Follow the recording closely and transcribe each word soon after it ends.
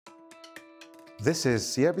This is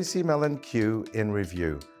CIBC Mellon Q in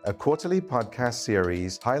Review, a quarterly podcast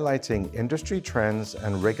series highlighting industry trends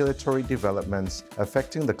and regulatory developments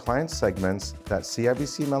affecting the client segments that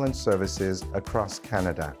CIBC Mellon services across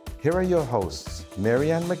Canada. Here are your hosts,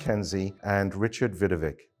 Marianne McKenzie and Richard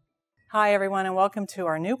Vidovic. Hi, everyone, and welcome to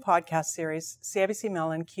our new podcast series, CIBC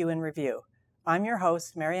Mellon Q in Review. I'm your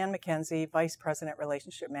host, Marianne McKenzie, Vice President,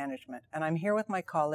 Relationship Management, and I'm here with my colleague,